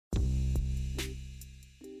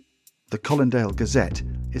The Colindale Gazette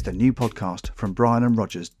is the new podcast from Brian and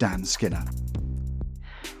Roger's Dan Skinner.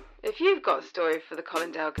 If you've got a story for the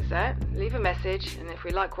Colindale Gazette, leave a message, and if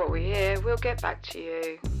we like what we hear, we'll get back to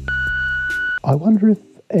you. I wonder if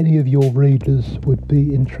any of your readers would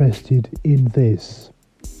be interested in this.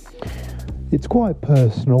 It's quite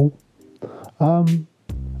personal. I've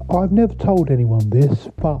never told anyone this,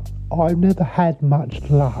 but I've never had much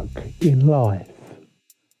luck in life.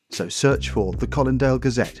 So search for The Colindale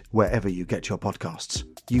Gazette wherever you get your podcasts.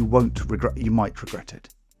 You might regret it.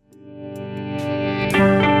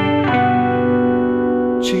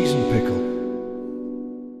 Cheese and pickle.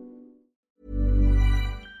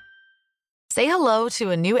 Say hello to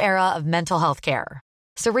a new era of mental health care.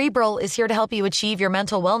 Cerebral is here to help you achieve your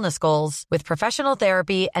mental wellness goals with professional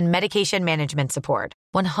therapy and medication management support.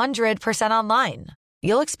 100% online.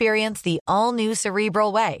 You'll experience the all-new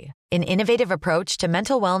Cerebral Way, an innovative approach to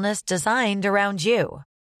mental wellness designed around you.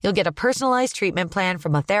 You'll get a personalized treatment plan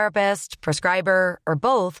from a therapist, prescriber, or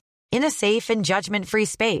both in a safe and judgment-free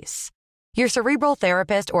space. Your Cerebral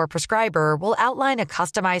therapist or prescriber will outline a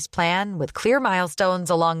customized plan with clear milestones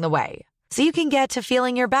along the way, so you can get to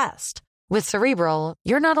feeling your best. With Cerebral,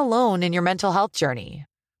 you're not alone in your mental health journey.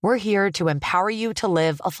 We're here to empower you to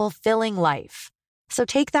live a fulfilling life. So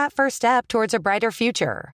take that first step towards a brighter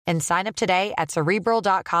future and sign up today at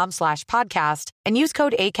Cerebral.com/podcast and use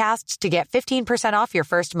code ACAST to get 15% off your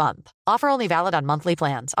first month. Offer only valid on monthly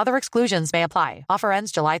plans. Other exclusions may apply. Offer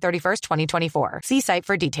ends July 31st, 2024. See site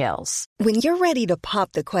for details. When you're ready to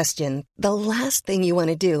pop the question, the last thing you want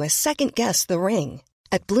to do is second-guess the ring.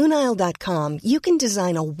 At BlueNile.com, you can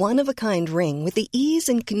design a one-of-a-kind ring with the ease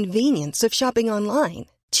and convenience of shopping online.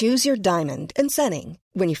 Choose your diamond and setting.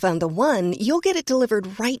 When you find the one, you'll get it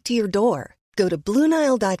delivered right to your door. Go to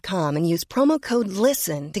BlueNile.com and use promo code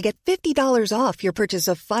LISTEN to get $50 off your purchase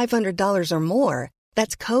of $500 or more.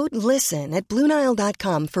 That's code LISTEN at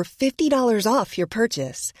BlueNile.com for $50 off your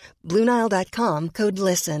purchase. BlueNile.com, code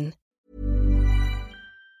LISTEN.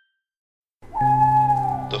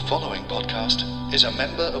 The following podcast is a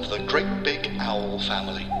member of the Great Big Owl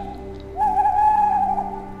family.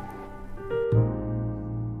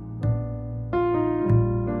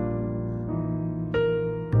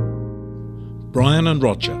 Brian and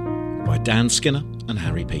Roger by Dan Skinner and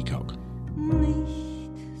Harry Peacock.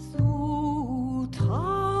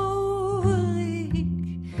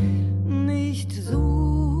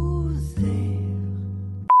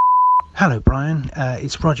 Hello, Brian.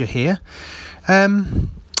 It's Roger here.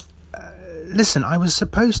 Listen, I was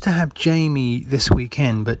supposed to have Jamie this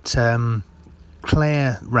weekend, but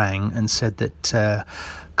Claire rang and said that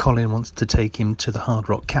Colin wants to take him to the Hard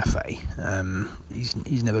Rock Cafe.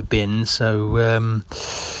 He's never been, so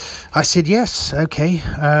I said yes, okay,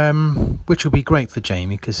 which will be great for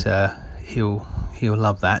Jamie because he'll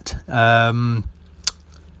love that. I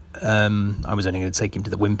was only going to take him to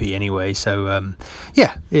the Wimpy anyway, so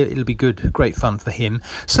yeah, it'll be good, great fun for him.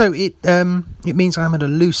 So it means I'm at a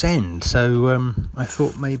loose end. So I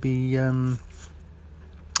thought maybe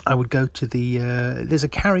I would go to there's a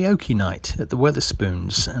karaoke night at the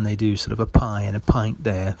Wetherspoons, and they do sort of a pie and a pint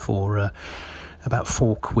there for about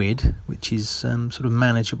 £4, which is sort of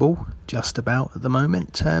manageable just about at the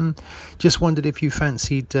moment. Just wondered if you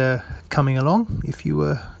fancied coming along, if you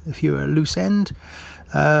were a loose end.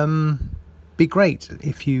 Be great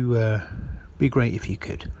if you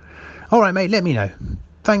could. All right, mate, let me know.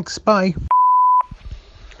 Thanks, bye.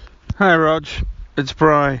 Hi, Rog, it's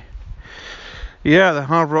Bri. Yeah, the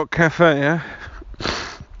Hard Rock Cafe, yeah.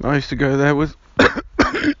 I used to go there with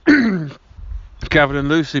Gavin and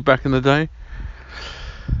Lucy back in the day.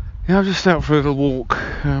 Yeah, I'm just out for a little walk.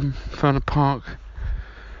 Found a park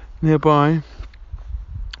nearby.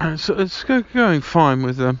 So it's going fine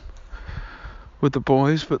with the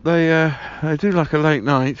boys, but they do like a late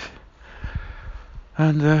night.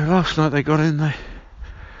 And last night they got in,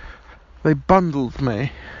 they bundled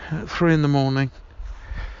me at 3 a.m.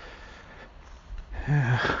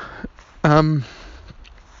 Yeah.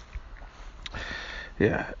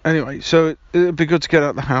 Yeah. Anyway, so it'd be good to get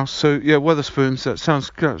out of the house. So yeah, Wetherspoons. That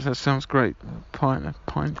sounds good. That sounds great. Pint.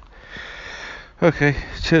 Okay.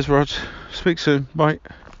 Cheers, Rog. Speak soon. Bye.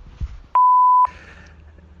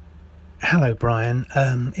 Hello, Brian.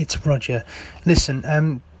 It's Roger.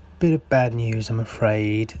 Listen, bit of bad news, I'm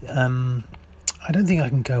afraid. I don't think I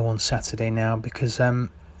can go on Saturday now because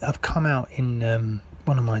I've come out in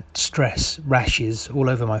one of my stress rashes all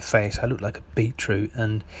over my face. I look like a beetroot,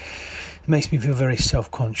 and it makes me feel very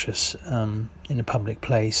self-conscious in a public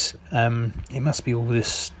place. It must be all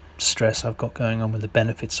this stress I've got going on with the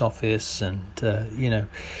benefits office and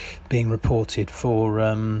being reported for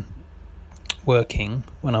working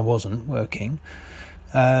when I wasn't working.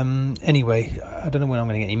 Anyway, I don't know when I'm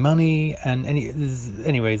going to get any money, and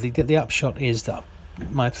anyway, the upshot is that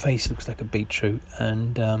my face looks like a beetroot,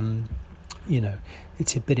 and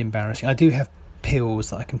it's a bit embarrassing. I do have pills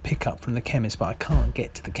that I can pick up from the chemist, but I can't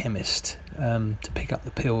get to the chemist to pick up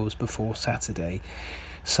the pills before Saturday,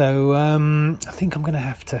 so I think I'm going to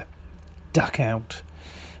have to duck out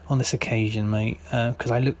on this occasion, mate,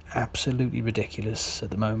 because I look absolutely ridiculous at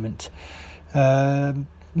the moment.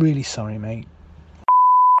 Really sorry, mate.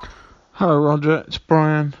 Hello, Roger. It's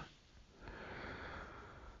Brian.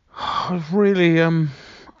 I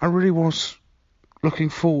really was looking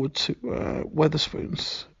forward to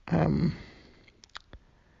Wetherspoons.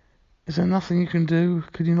 Is there nothing you can do?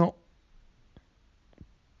 Could you not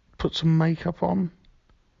put some makeup on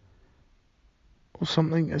or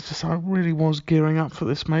something? It's just I really was gearing up for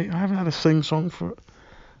this, mate. I haven't had a sing-song for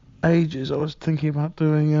ages. I was thinking about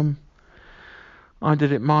doing I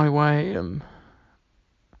Did It My Way, and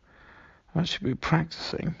I should be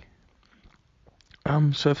practicing.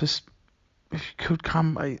 So if you could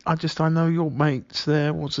come, mate. I know your mate's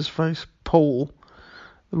there. What's his face? Paul,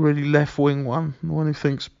 the really left-wing one, the one who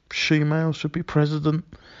thinks she-male should be president.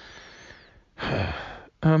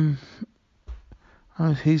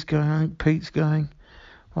 He's going. I think Pete's going.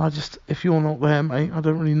 If you're not there, mate, I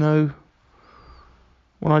don't really know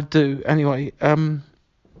what I'd do. Anyway,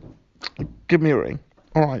 give me a ring.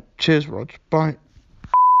 All right. Cheers, Rog. Bye.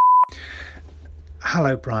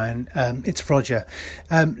 Hello, Brian. It's Roger.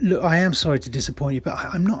 Look, I am sorry to disappoint you, but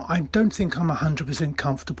I don't think I'm 100%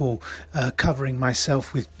 comfortable covering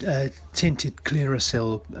myself with tinted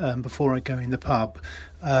Clearasil before I go in the pub.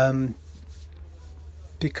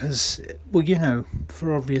 Because, well,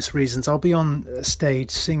 for obvious reasons, I'll be on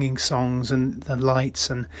stage singing songs and the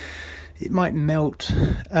lights, and it might melt.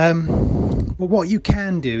 Well, what you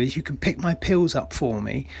can do is you can pick my pills up for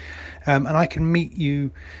me, and I can meet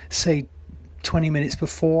you, say, 20 minutes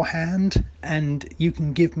beforehand, and you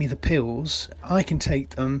can give me the pills. I can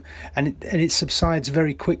take them, and it subsides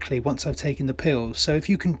very quickly once I've taken the pills. So if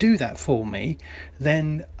you can do that for me,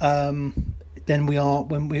 then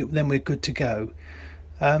we're good to go.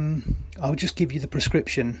 I'll just give you the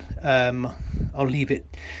prescription. I'll leave it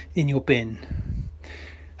in your bin.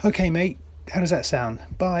 Okay, mate. How does that sound?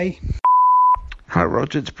 Bye. Hi,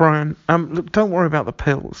 Roger. It's Brian. Look, don't worry about the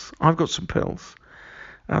pills. I've got some pills.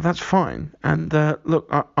 That's fine. And look,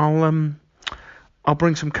 I'll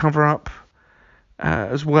bring some cover up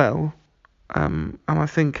as well. And I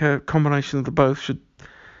think a combination of the both should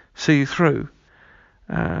see you through.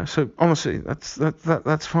 So honestly,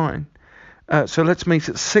 that's fine. So let's meet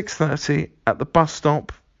at 6:30 at the bus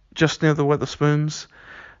stop just near the Wetherspoons.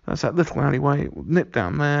 That's that little alleyway. We'll nip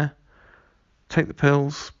down there, take the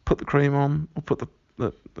pills, put the cream on, or put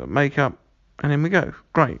the makeup, and in we go.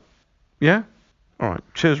 Great. Yeah? All right.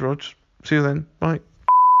 Cheers, Rog. See you then. Bye.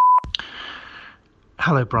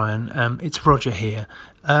 Hello, Brian. It's Roger here.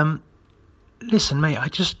 Listen, mate, I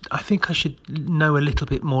think I should know a little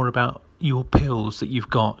bit more about your pills that you've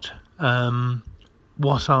got.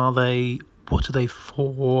 What are they? What are they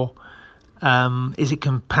for? Is it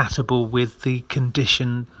compatible with the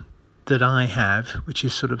condition that I have, which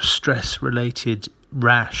is sort of stress-related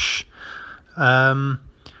rash?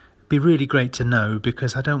 Be really great to know,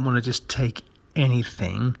 because I don't want to just take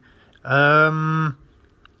anything.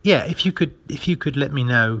 If you could let me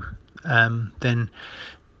know, then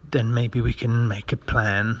maybe we can make a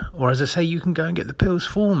plan. Or, as I say, you can go and get the pills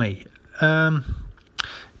for me.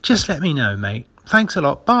 Just let me know, mate. Thanks a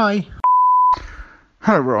lot. Bye.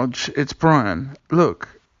 Hello, Rog. It's Brian. Look,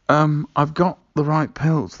 I've got the right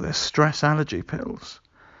pills. They're stress allergy pills.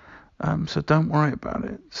 So don't worry about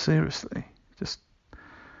it. Seriously. Just,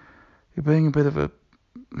 you're being a bit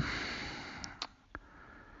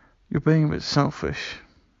selfish.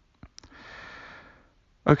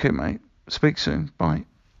 Okay, mate. Speak soon. Bye.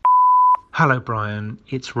 Hello, Brian.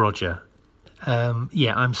 It's Roger.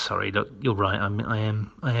 I'm sorry. Look, you're right. I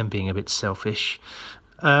am being a bit selfish.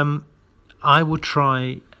 I will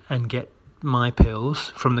try and get my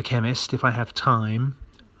pills from the chemist if I have time,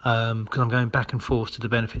 because I'm going back and forth to the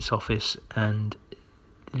benefits office, and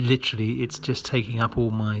literally it's just taking up all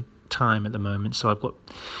my time at the moment. So I've got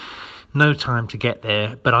no time to get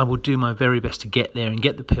there, but I will do my very best to get there and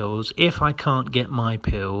get the pills. If I can't get my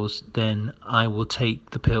pills, then I will take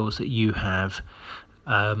the pills that you have.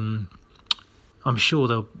 I'm sure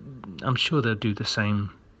they'll do the same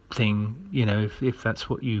thing, if that's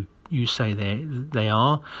what you say they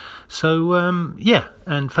are. So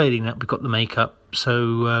and failing that, we've got the makeup.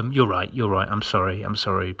 So you're right. I'm sorry.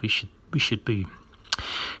 We should be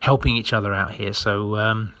helping each other out here.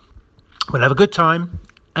 So we'll have a good time,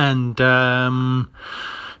 and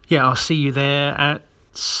I'll see you there at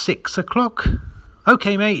 6 o'clock.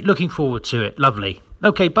 Okay, mate, looking forward to it. Lovely.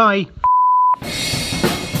 Okay, bye.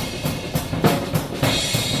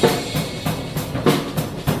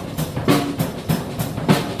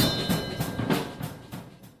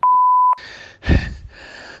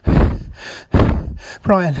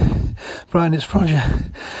 Brian, it's Roger.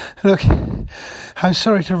 Look, I'm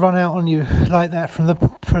sorry to run out on you like that from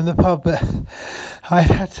the pub, but I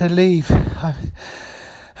had to leave.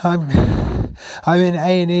 I'm in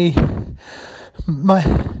A&E. My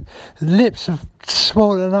lips have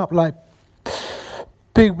swollen up like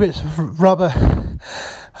big bits of rubber.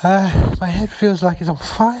 My head feels like it's on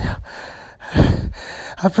fire.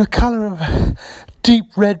 I've the colour of a deep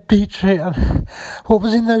red beetroot. And what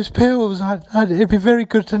was in those pills? It'd be very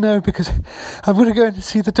good to know, because I'm going to go in to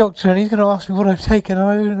see the doctor and he's going to ask me what I've taken, and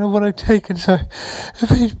I don't know what I've taken. So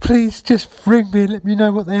please just ring me and let me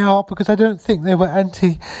know what they are, because I don't think they were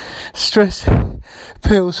anti-stress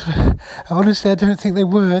pills. Honestly, I don't think they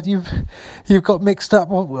were. You've got mixed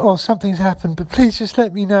up, or something's happened. But please just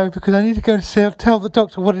let me know, because I need to go and tell the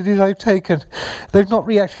doctor what it is I've taken. They've not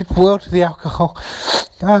reacted well to the alcohol.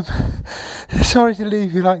 Sorry to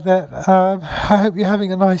leave you like that. I hope you're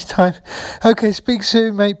having a nice time. Okay, speak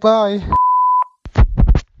soon, mate. Bye.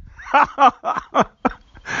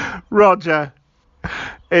 Roger,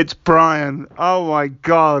 it's Brian. Oh my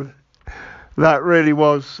God. That really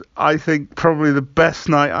was, I think, probably the best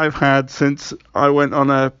night I've had since I went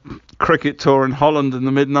on a cricket tour in Holland in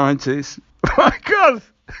the mid-90s. My God,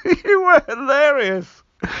 you were hilarious.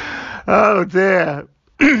 Oh dear.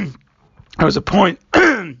 There was a point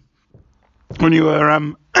when you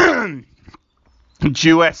were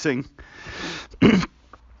duetting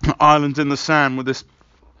Island in the Sand with this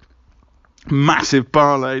massive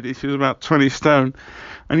bar lady. She was about 20 stone,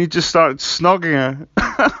 and you just started snogging her.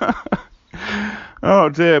 Oh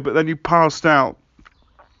dear. But then you passed out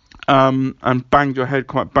and banged your head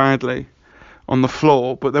quite badly on the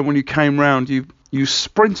floor. But then when you came round, you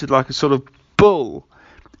sprinted like a sort of bull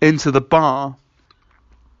into the bar,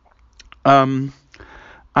 and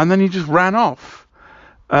then you just ran off.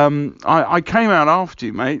 I came out after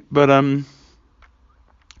you, mate, but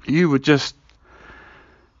you were just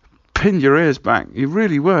pinned your ears back. You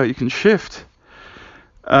really were. You can shift.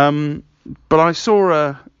 But I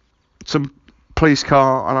saw some police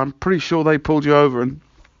car, and I'm pretty sure they pulled you over, and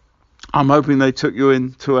I'm hoping they took you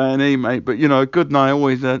into A&E, mate. But, you know, a good night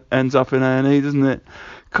always ends up in A&E, doesn't it?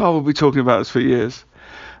 God, we'll be talking about this for years.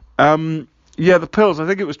 Yeah, the pills, I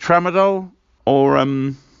think it was Tramadol or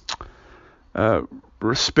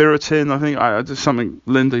Respiritin. I think just something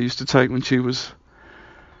Linda used to take when she was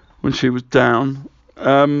down.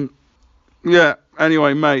 Yeah,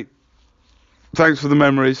 anyway, mate, thanks for the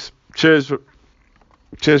memories. Cheers,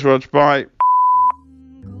 Rog. Bye.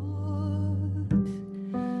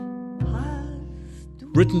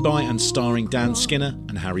 Written by and starring Dan Skinner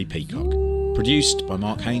and Harry Peacock. Produced by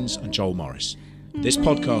Mark Haynes and Joel Morris. This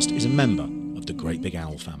podcast is a member of the Great Big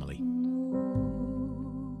Owl family.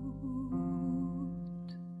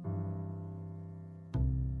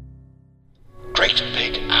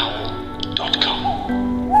 GreatBigOwl.com